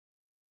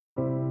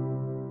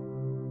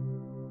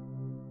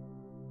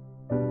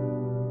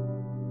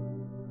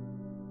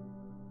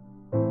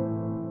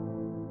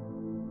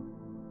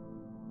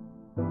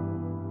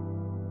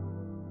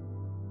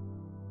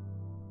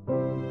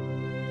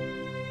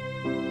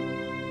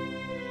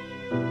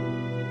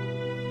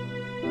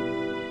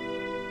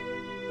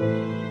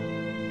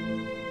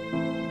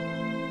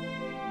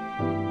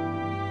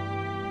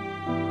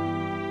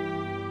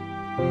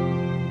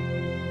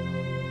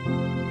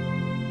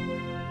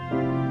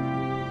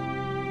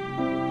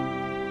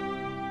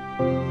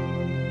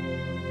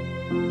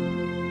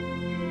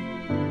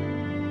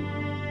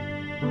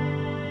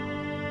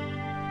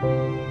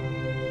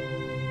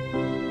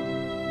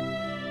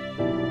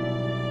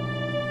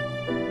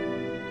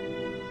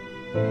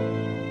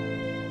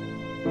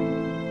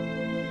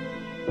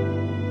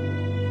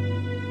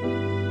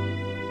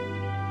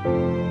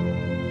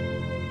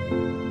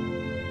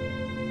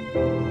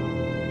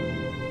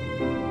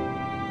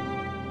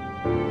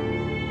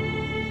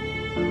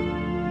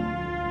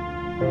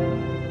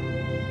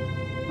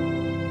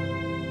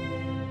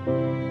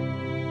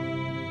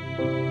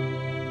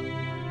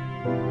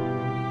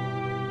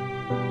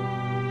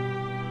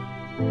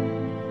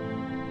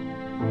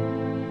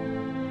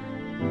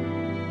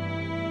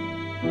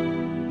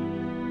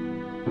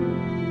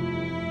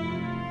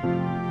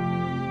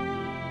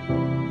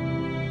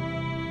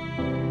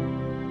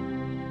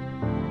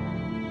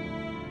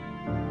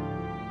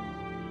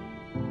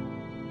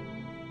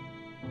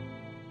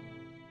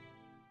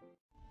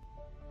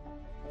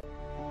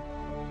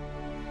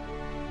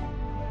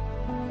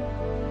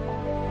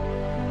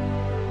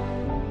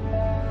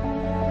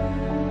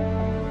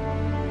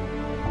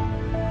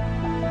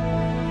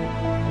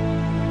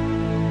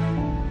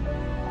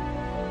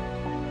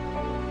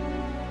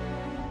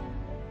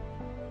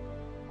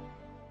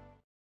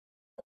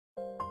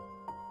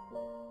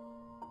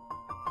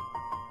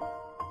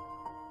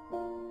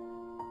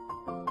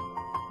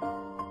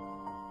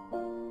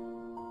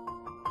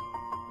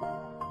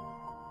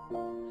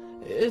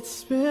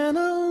It's been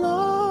a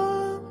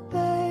long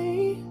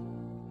day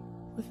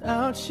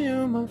without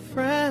you, my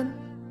friend,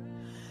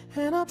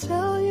 and I'll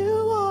tell you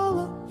all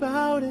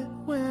about it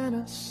when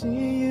I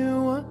see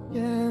you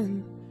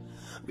again.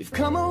 We've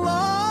come a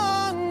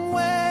long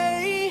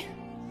way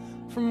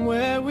from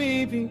where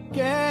we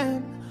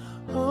began.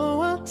 Oh,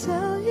 I'll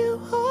tell you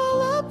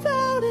all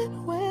about it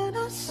when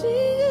I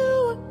see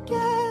you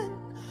again.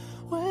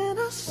 When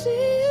I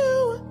see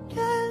you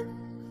again.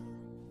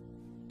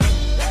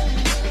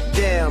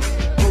 Damn,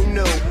 who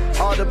knew?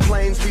 All the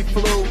planes we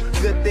flew,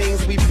 good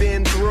things we've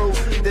been through,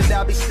 that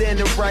I'll be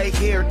standing right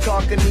here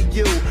talking to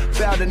you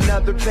about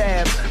another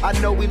path. I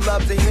know we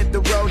love to hit the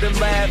road and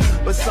laugh,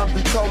 but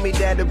something told me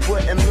that it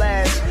wouldn't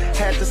last.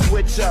 Had to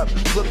switch up,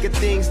 look at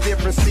things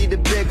different, see the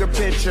bigger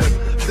picture.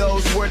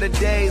 Those were the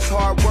days,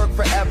 hard work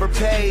forever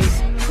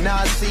pays. Now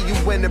I see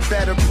you in a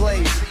better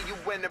place.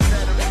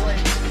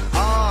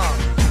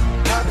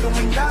 How can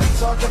we not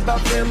talk about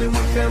family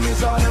when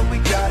family's all that we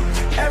got?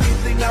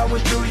 Everything I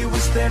went through, you were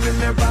standing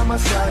there by my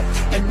side,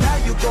 and now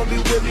you gon' be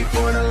with me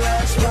for the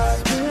last ride.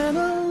 It's been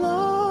a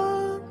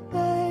long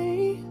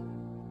day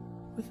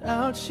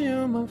without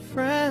you, my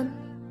friend,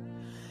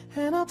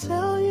 and I'll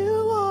tell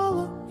you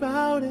all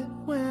about it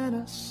when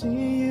I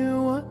see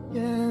you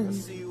again.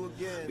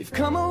 We've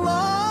come a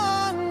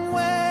long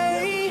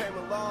way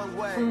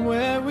from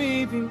where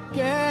we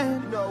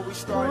began.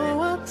 Oh,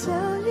 I'll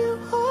tell you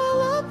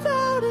all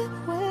about it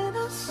when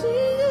I see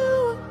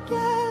you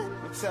again.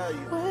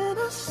 When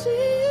I see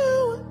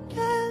you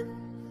again.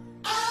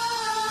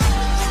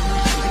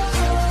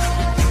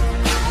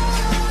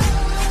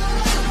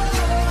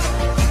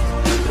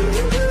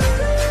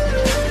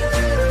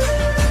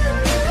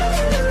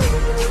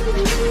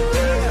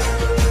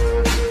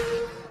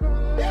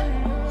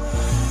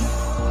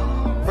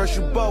 First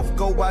you both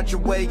go out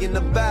your way and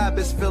the vibe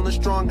is feeling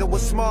stronger.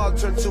 What's small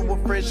turn to a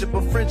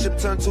friendship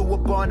turn to a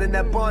bond, and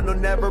that bond will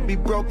never be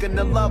broken,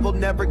 the love will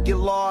never get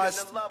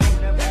lost.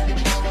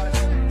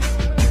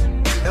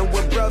 And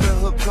when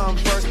brotherhood come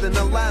first, then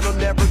the line will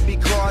never be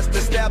crossed.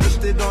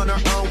 Established it on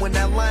our own when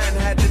that line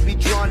had to be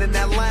drawn, and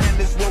that line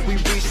is what we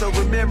reach, so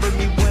remember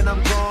me when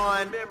I'm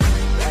gone.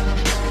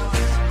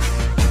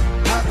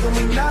 How can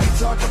we not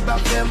talk about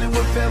family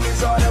when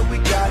family's all that we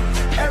got?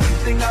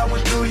 Everything I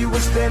went through, you were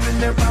standing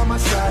there by my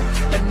side,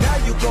 and now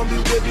you gon' be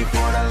with me for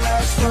the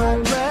last ride.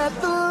 Don't let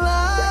the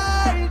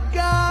light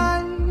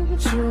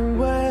guide your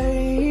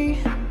way.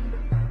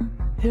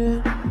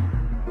 Yeah.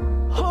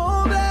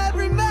 Hold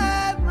every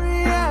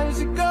memory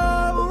as you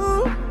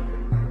go,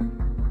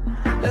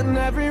 and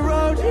every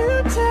road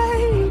you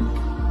take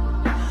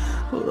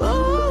will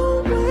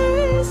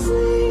always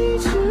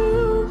lead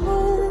you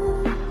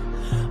home.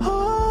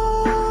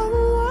 Oh,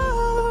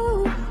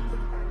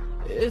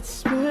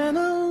 it's been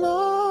a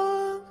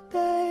long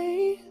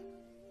day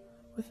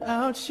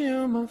without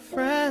you, my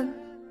friend,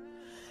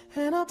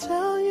 and I'll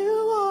tell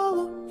you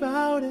all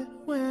about it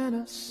when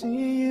I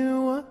see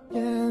you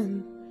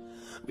again.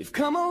 We've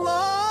come a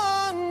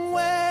long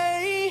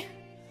way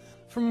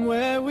from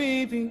where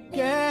we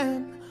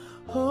began.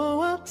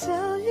 Oh, I'll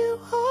tell you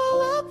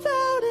all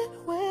about it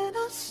when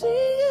I see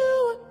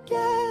you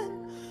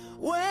again.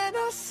 When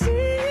I see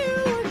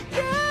you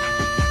again.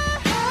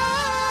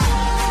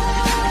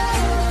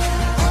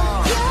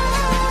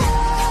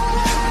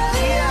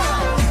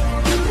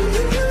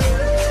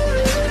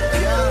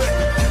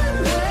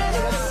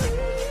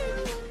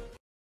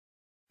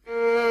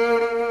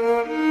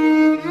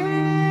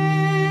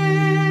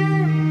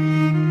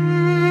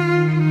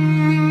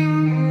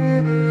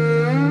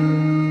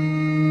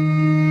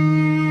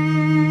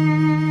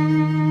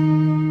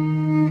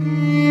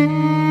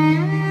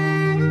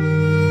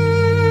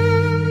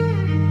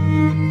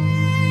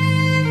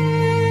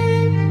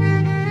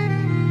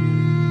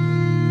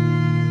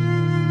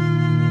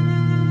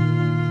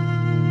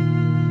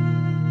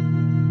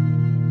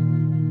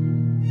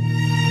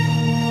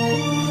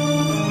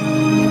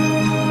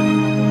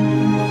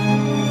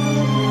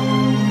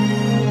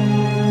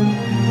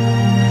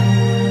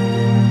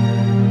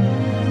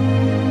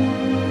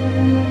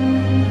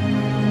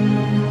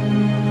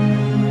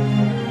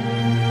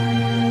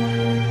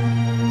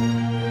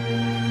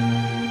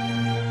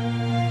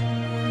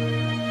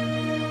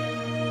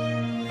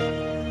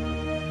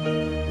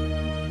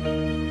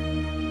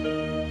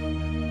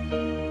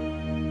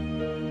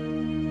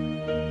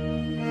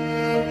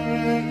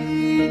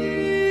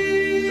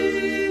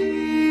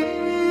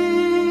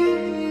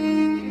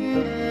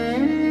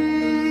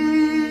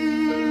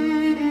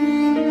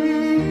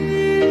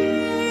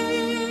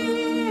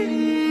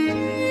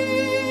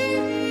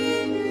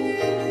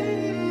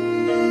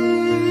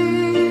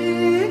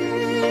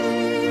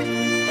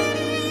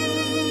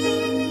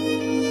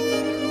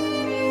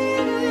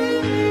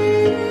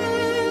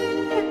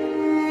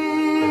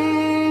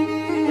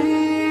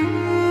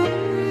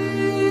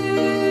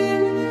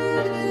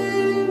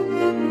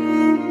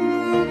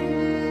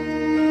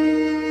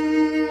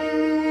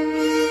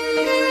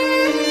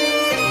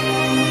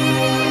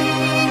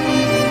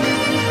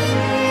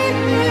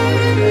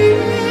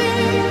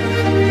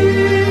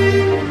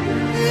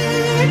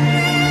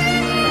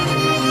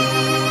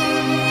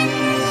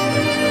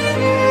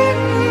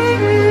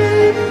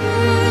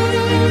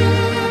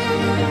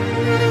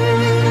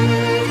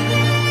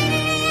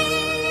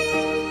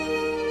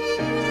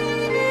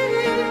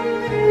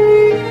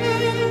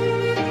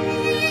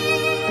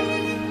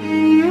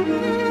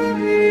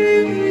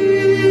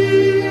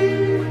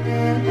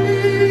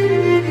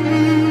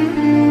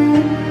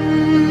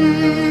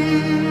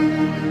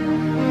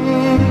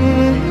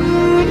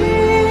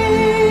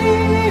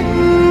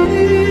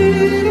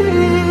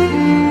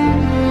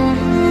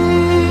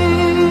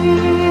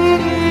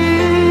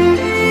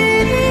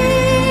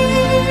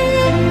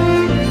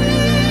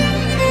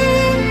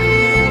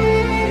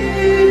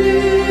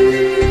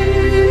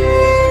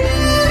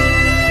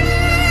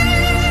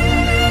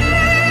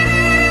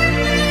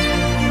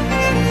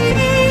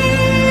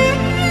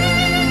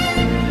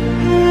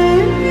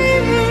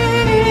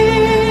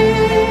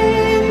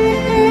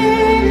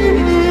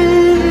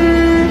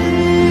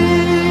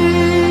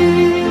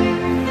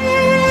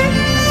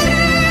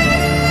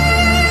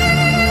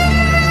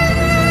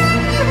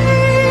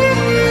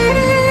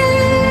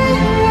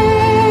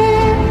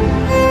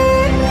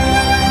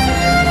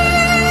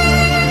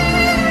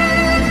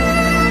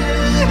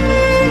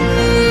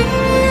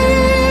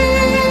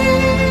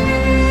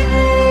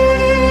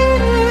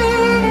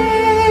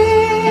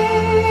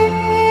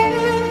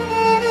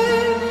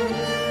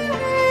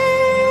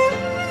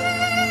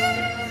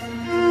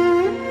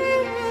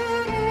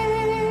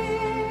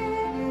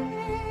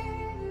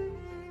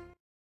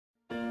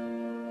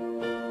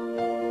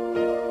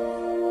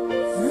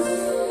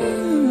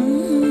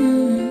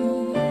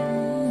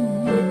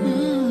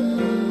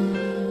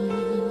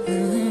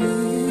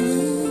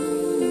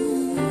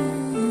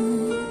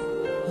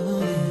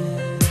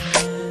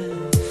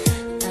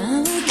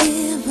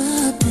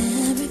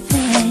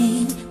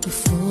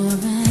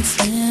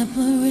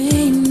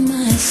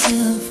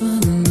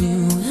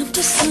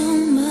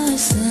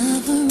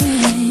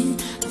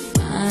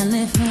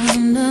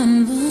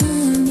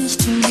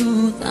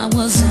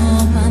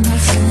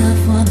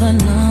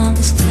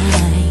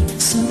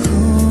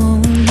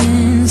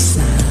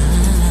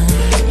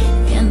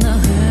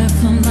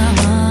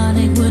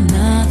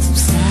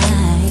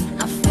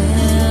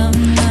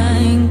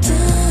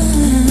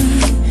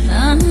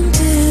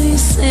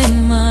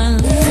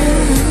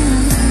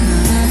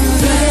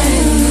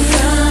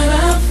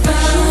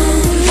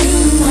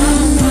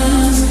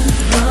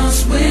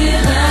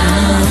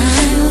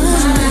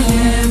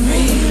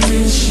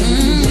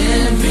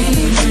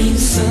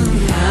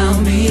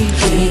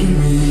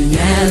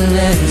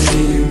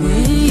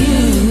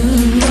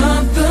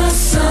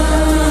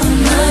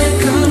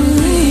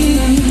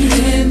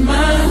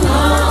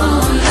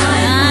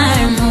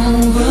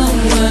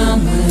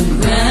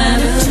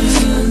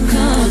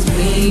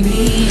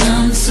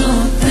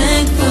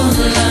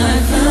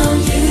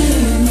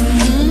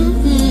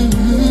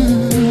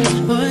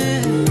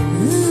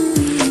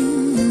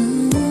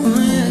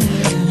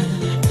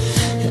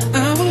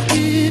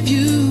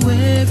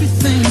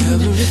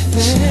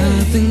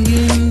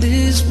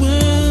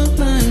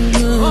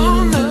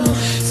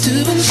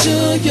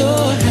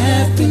 your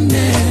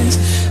happiness.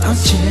 I'll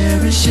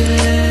cherish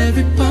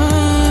every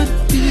part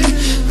of you,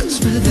 'cause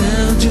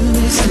without you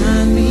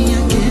beside me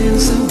I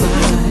can't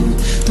survive.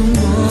 Don't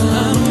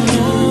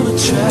wanna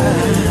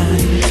try.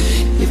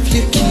 If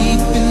you're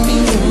keeping me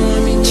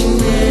warm each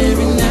and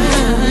every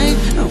night,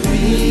 I'll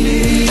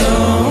be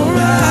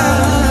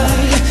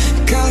alright,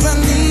 'cause I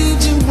need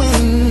you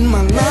in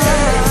my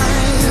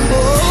life.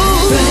 Oh,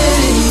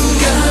 thank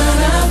God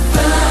I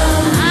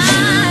found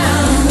you.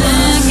 I'm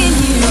begging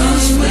you,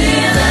 lost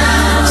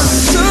without you.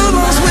 So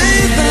lost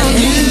without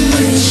you.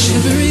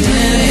 Every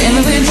day,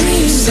 every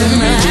dream,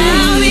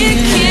 somehow it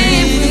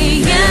can't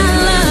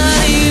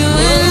realize you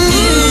and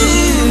you.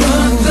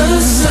 Brought the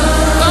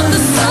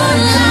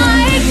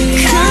sunlight,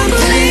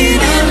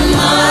 completed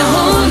my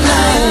whole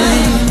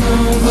life.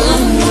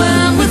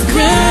 Overwhelmed with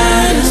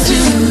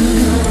gratitude,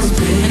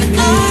 and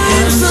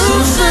I'm so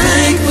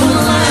thankful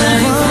I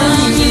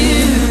found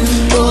you.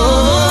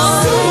 Oh,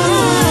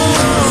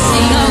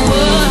 see, I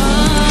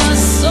was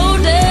so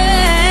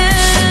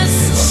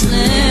desperate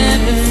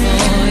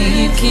before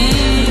you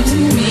came to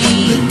me.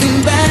 Looking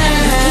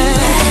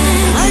back,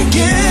 I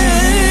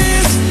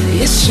guess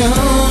it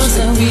shows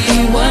that we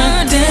were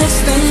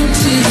destined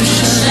to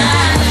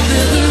shine.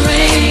 Feel the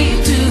rain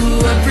to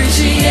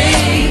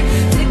appreciate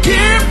the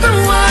gift of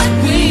what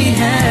we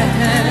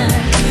had,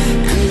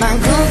 and I'll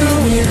go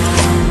through it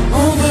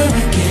all over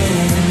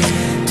again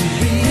to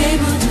be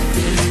able to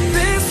feel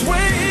this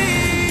way.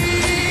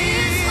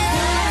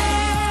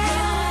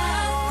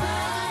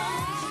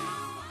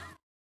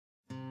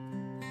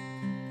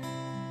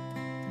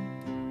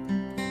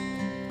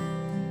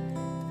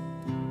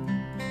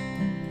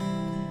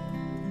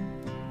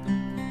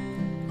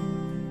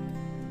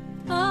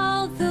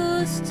 All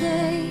those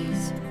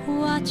days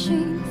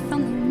watching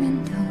from the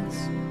windows,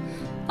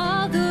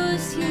 all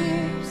those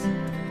years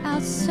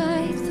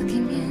outside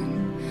looking in,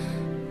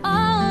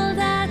 all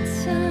that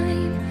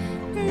time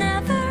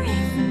never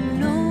even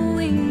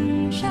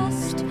knowing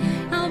just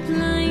how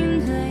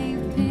blind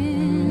I've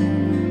been.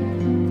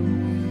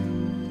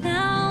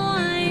 Now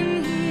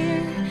I'm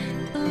here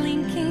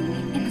blinking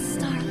in the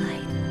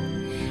starlight.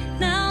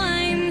 Now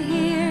I'm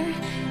here,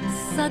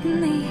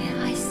 suddenly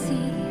I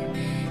see.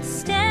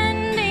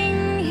 Standing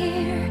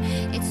here,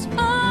 it's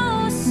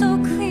all so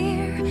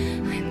clear.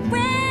 I'm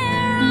where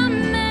I'm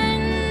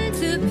meant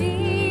to be.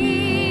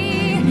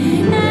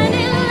 And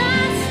at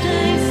last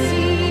I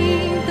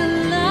see the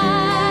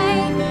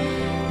light,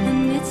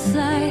 and it's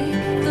like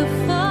the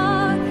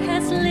fog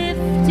has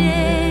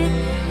lifted.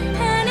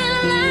 And at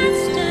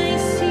last I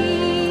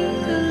see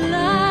the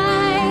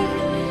light,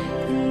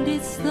 and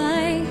it's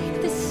like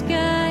the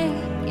sky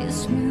is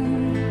blue.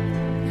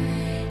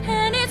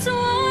 And it's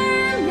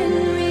warm and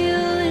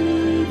real and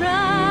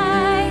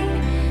bright,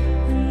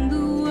 and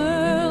the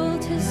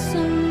world has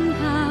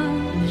somehow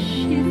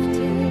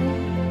shifted.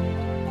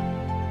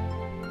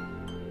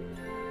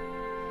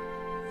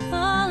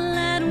 All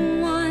at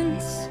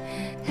once,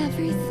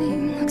 everything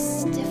looks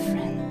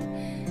different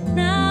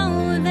now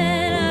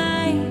that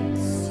I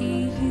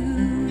see you.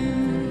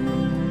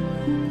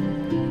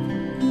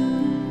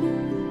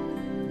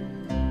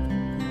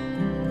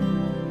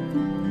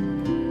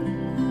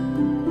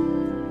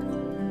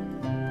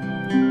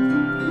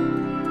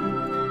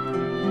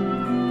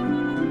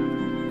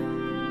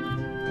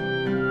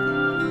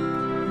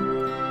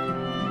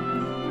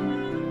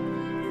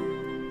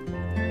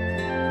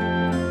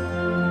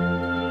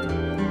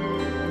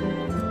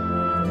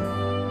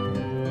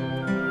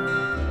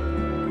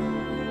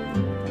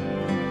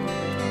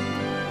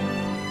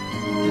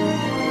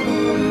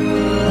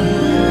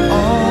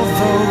 All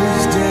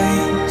those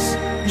days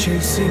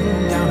chasing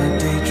down a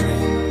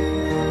daydream,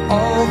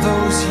 all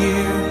those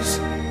years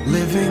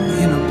living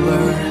in a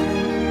blur,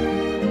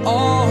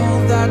 all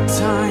that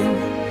time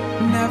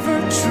never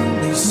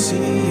truly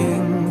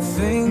seeing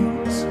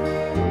things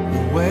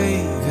the way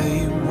they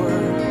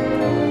were.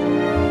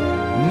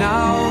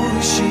 Now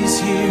she's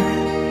here,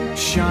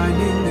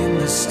 shining in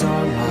the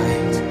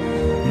starlight.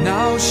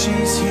 Now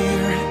she's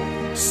here,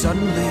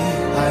 suddenly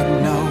I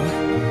know.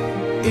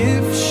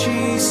 If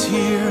she's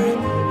here,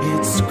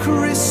 it's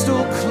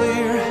crystal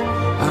clear.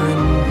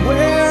 I'm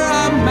where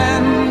I'm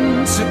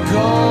meant to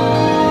go.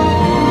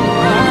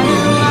 And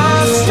at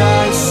last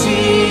I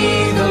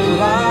see the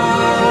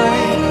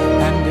light,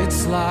 and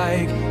it's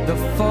like the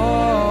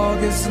fog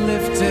is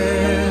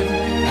lifted.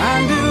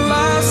 And at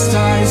last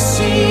I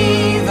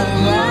see the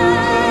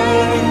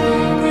light,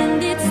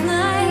 And it's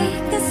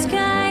like the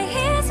sky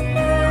is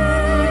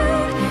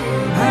blue,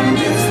 and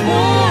it's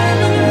warm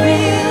and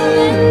real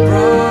and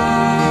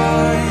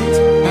bright,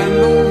 and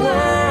the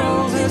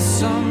world has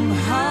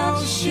somehow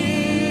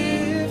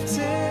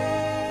shifted.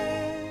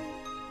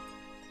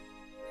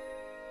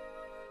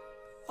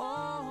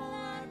 All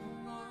at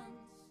once.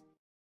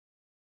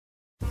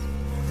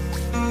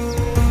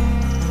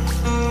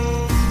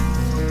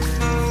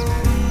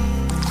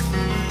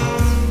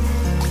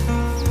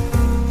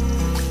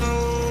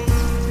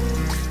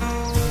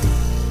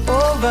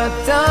 Over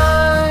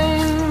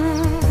time,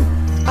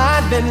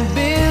 I've been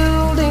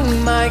building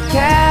my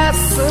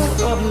castle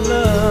of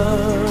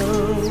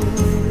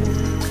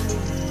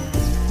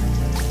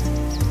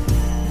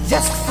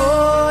just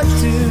for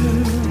two.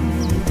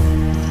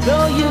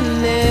 Though you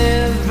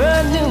never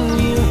knew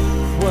you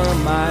were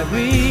my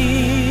reason,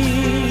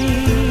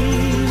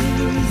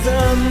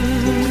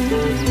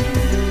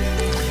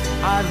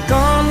 I've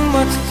gone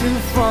much too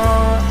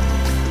far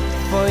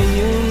for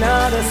you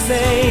now to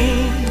say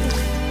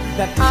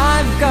that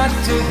I've got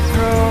to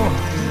throw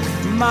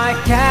my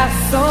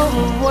castle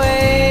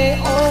away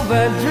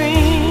over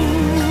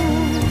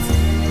dreams.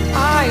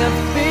 I have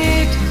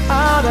picked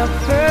out a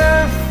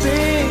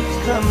perfect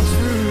come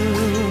true.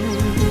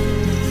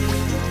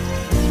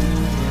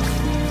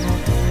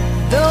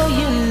 Though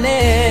you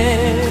never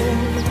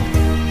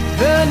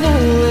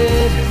knew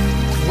it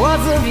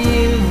was of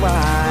you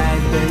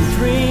I've been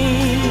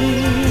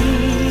dreaming.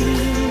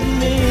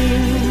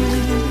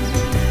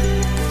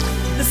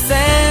 The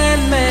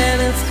Sandman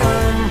has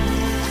come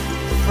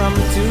from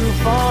too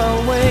far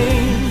away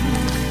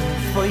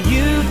for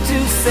you to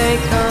say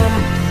come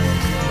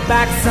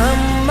back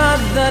some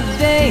other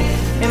day.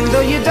 And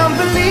though you don't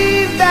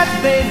believe that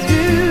they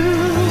do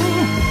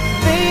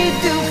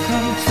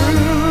come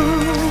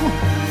true.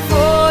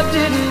 For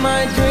did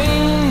my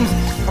dreams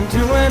come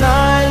true when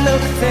I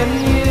looked at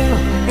you?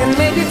 And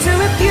maybe too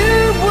if you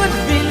would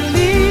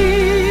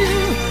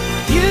believe,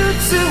 you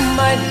too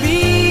might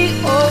be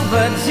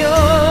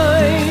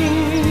overjoyed,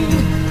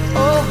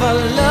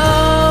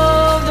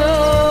 overloved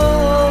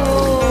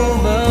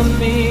over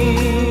me.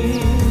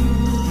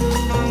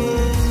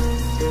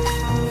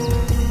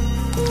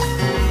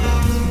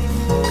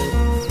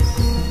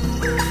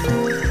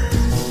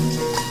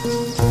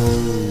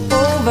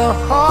 Over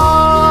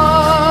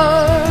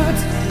heart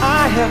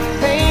I have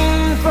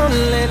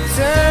painfully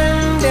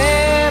turned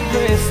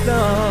every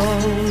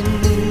stone,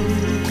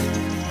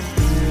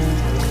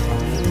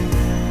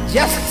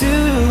 just to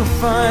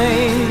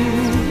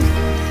find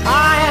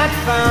I had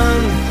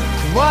found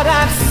what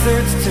I've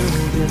searched to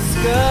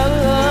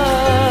discover.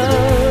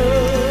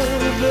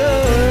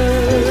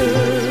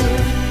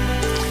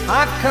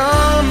 I've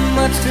come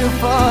much too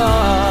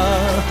far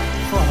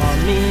for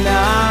me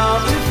now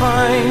to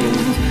find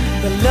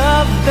the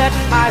love that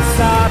I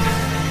sought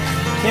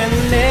can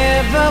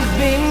never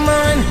be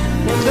mine.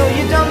 And though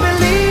you don't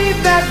believe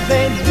that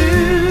they do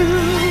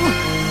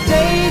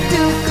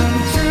come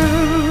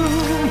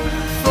true.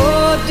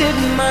 For did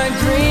my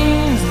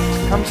dreams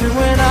come true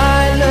when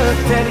I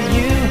looked at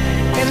you?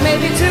 And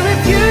maybe too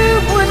if you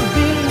would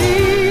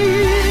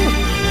believe,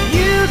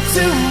 you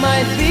too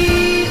might be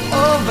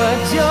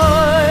overjoyed,